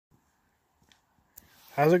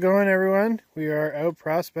How's it going, everyone? We are out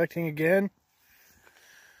prospecting again.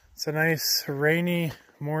 It's a nice rainy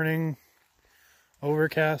morning,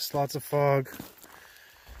 overcast, lots of fog.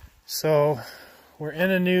 So we're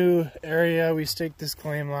in a new area. We staked this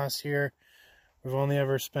claim last year. We've only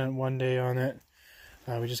ever spent one day on it.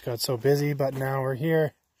 We just got so busy, but now we're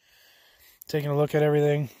here taking a look at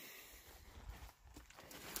everything.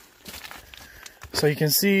 So you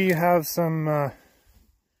can see you have some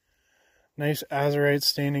nice azurite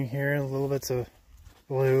staining here, little bits of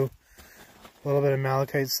blue, a little bit of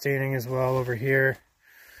malachite staining as well over here.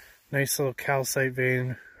 Nice little calcite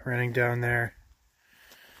vein running down there.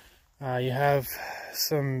 You have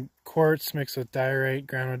some quartz mixed with diorite,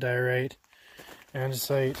 granodiorite,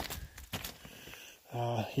 andesite.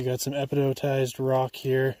 You got some epidotized rock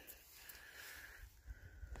here.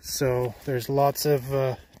 So there's lots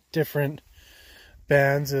of different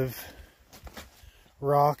bands of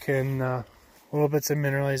rock and little bits of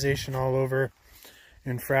mineralization all over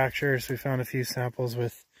in fractures. We found a few samples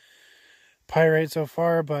with pyrite so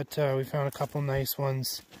far, but we found a couple nice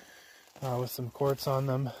ones with some quartz on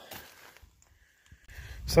them.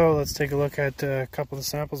 So let's take a look at a couple of the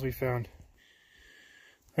samples we found.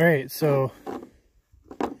 Alright, so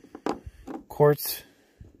quartz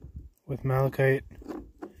with malachite.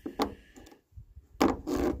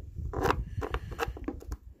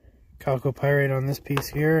 Chalcopyrite on this piece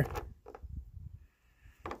here.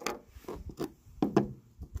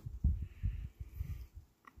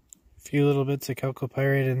 A few little bits of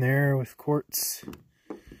chalcopyrite in there with quartz,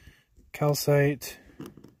 calcite.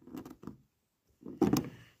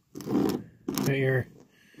 Got your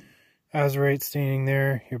azurite staining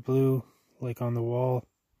there, your blue like on the wall,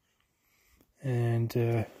 and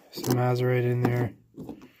some azurite in there.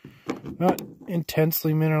 Not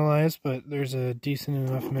intensely mineralized, but there's a decent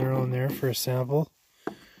enough mineral in there for a sample.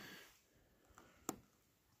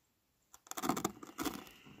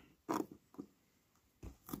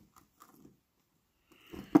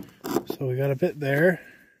 So we got a bit there.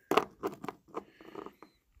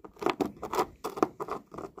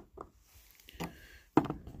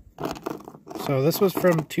 So this was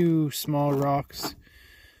from two small rocks.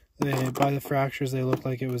 By the fractures, they looked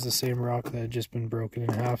like it was the same rock that had just been broken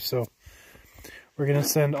in half. So we're going to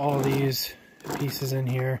send all these pieces in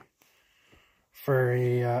here for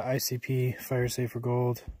a ICP, Fire Safer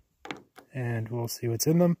Gold, and we'll see what's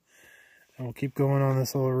in them. And we'll keep going on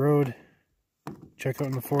this little road, check out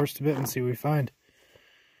in the forest a bit and see what we find.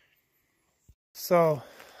 So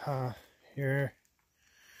you're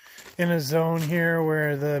in a zone here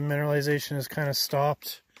where the mineralization is kind of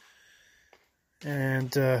stopped.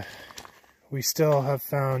 And we still have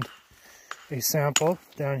found a sample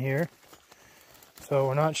down here. So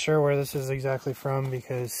we're not sure where this is exactly from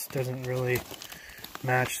because it doesn't really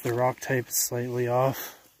match the rock type. It's slightly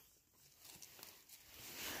off.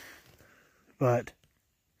 But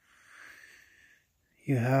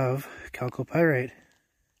you have chalcopyrite.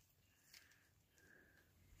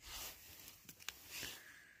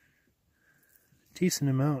 Decent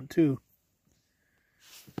amount too.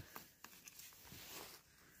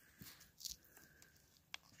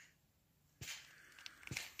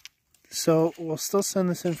 So we'll still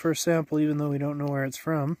send this in for a sample even though we don't know where it's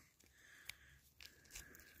from.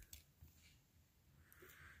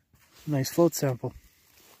 Nice float sample.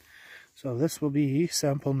 So this will be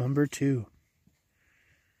sample number 2.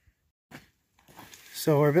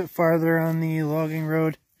 So we're a bit farther on the logging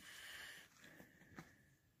road.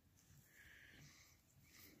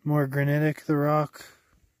 More granitic, the rock.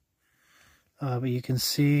 But you can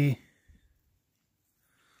see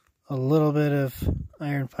a little bit of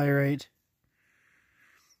iron pyrite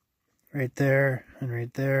right there and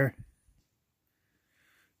right there,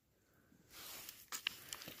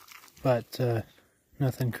 but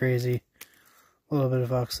nothing crazy. A little bit of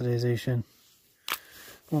oxidization.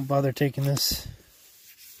 Won't bother taking this.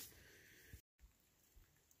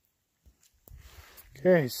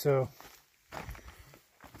 Okay, so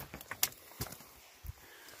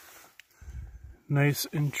nice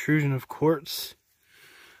intrusion of quartz.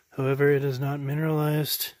 However, it is not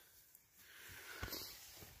mineralized.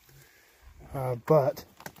 But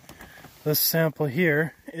this sample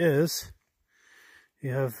here is,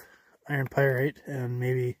 you have iron pyrite and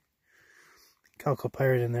maybe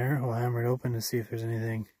chalcopyrite in there. We'll hammer it open to see if there's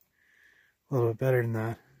anything a little bit better than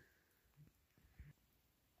that.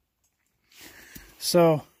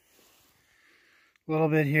 So, a little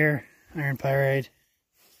bit here, iron pyrite.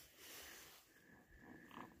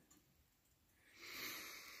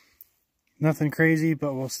 Nothing crazy,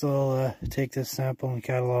 but we'll still take this sample and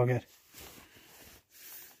catalog it.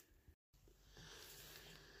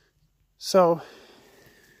 So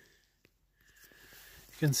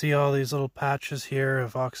You can see all these little patches here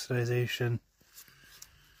of oxidization.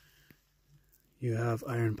 You have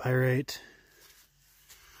iron pyrite.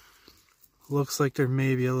 Looks like there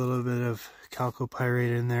may be a little bit of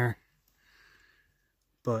chalcopyrite in there,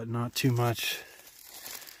 but not too much.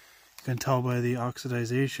 You can tell by the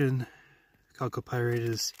oxidization, chalcopyrite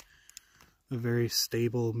is a very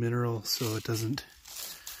stable mineral, so it doesn't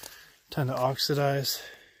tend to oxidize.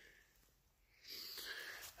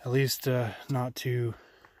 At least not to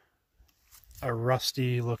a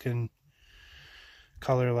rusty looking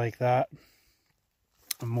color like that.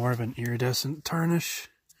 More of an iridescent tarnish.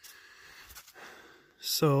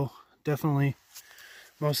 So definitely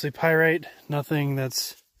mostly pyrite, nothing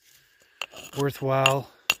that's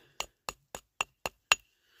worthwhile.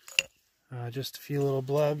 Just a few little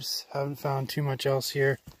blebs. Haven't found too much else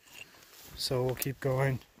here, so we'll keep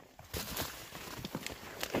going.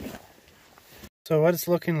 So what it's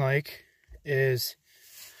looking like is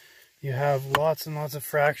you have lots and lots of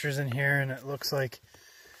fractures in here, and it looks like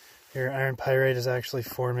your iron pyrite is actually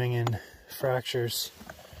forming in fractures.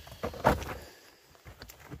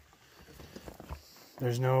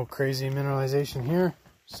 There's no crazy mineralization here,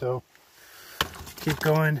 so keep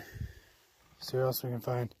going, see what else we can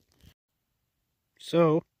find.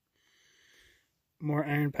 So, more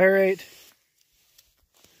iron pyrite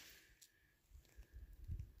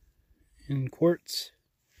in quartz.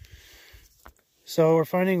 So we're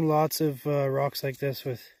finding lots of rocks like this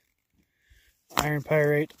with iron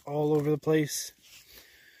pyrite all over the place.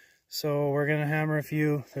 So we're gonna hammer a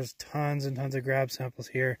few. There's tons and tons of grab samples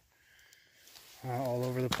here, all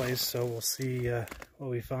over the place. So we'll see what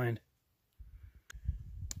we find.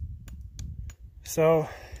 So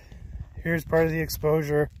here's part of the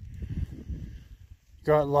exposure.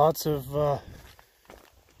 Got lots of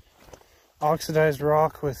oxidized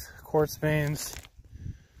rock with quartz veins,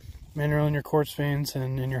 mineral in your quartz veins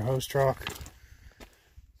and in your host rock.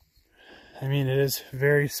 I mean, it is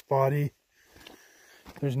very spotty.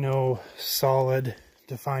 There's no solid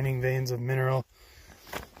defining veins of mineral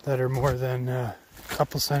that are more than a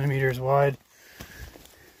couple centimeters wide.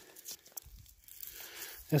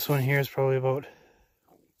 This one here is probably about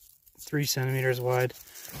 3 centimeters wide.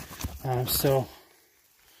 Still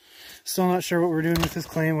not sure what we're doing with this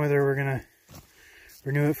claim, whether we're gonna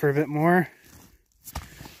renew it for a bit more,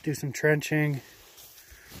 do some trenching.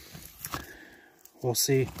 We'll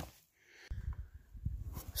see.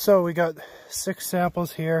 So we got 6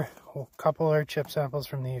 samples here. A couple are chip samples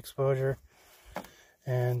from the exposure,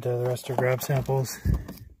 and the rest are grab samples.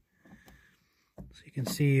 So you can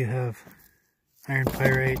see you have iron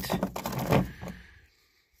pyrite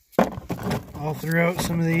all throughout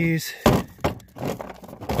some of these.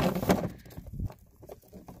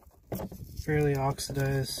 Fairly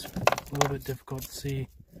oxidized, a little bit difficult to see.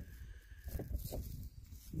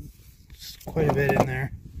 It's quite a bit in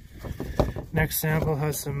there. Next sample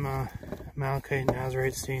has some malachite and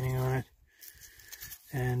azurite staining on it,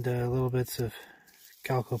 and little bits of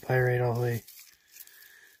chalcopyrite all the way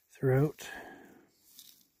throughout.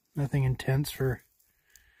 Nothing intense for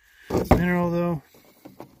mineral though.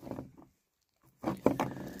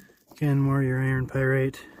 Again, more of your iron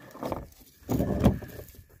pyrite.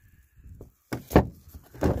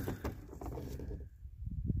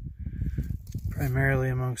 Primarily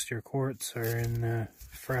amongst your quartz are in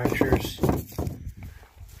fractures.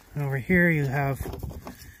 And over here you have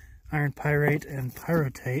iron pyrite and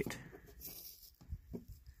pyrrhotite.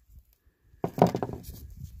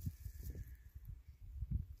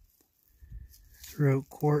 Throughout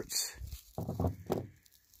quartz.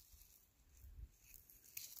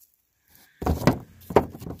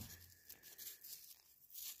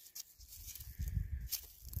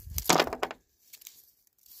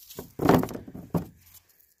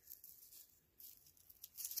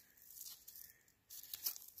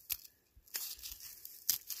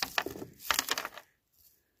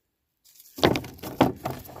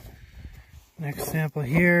 Next sample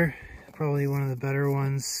here, probably one of the better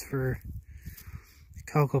ones for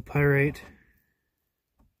chalcopyrite.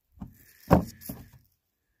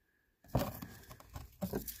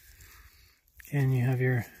 Again, you have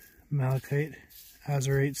your malachite,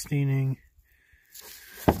 azurite staining.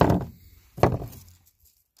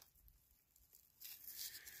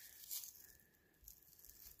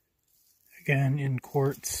 Again, in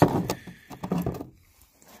quartz.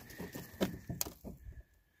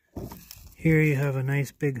 Here you have a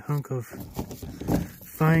nice big hunk of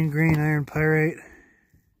fine grain iron pyrite.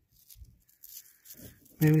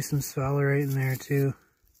 Maybe some sphalerite in there too.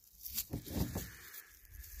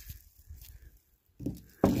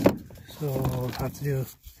 So we'll have to do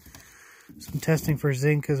some testing for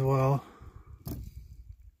zinc as well.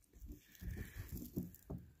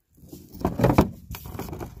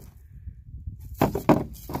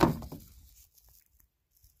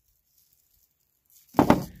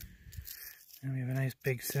 And we have a nice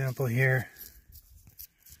big sample here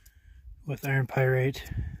with iron pyrite.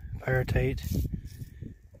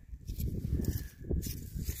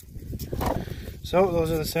 So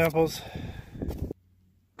those are the samples.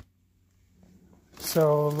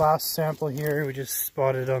 So last sample here we just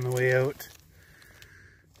spotted on the way out.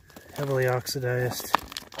 Heavily oxidized.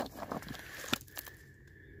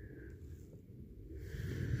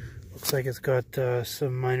 Looks like it's got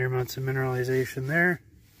some minor amounts of mineralization there.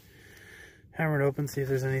 Hammer it open, see if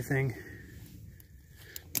there's anything.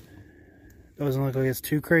 Doesn't look like it's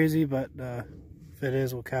too crazy, but if it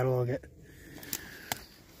is, we'll catalog it.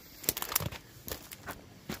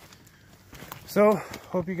 So,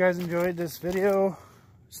 hope you guys enjoyed this video.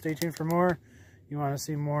 Stay tuned for more. You want to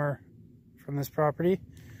see more from this property,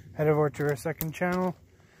 head over to our second channel.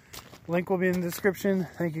 Link will be in the description.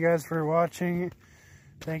 Thank you guys for watching.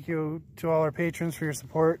 Thank you to all our patrons for your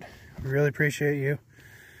support. We really appreciate you.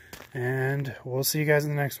 And we'll see you guys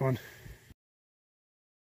in the next one.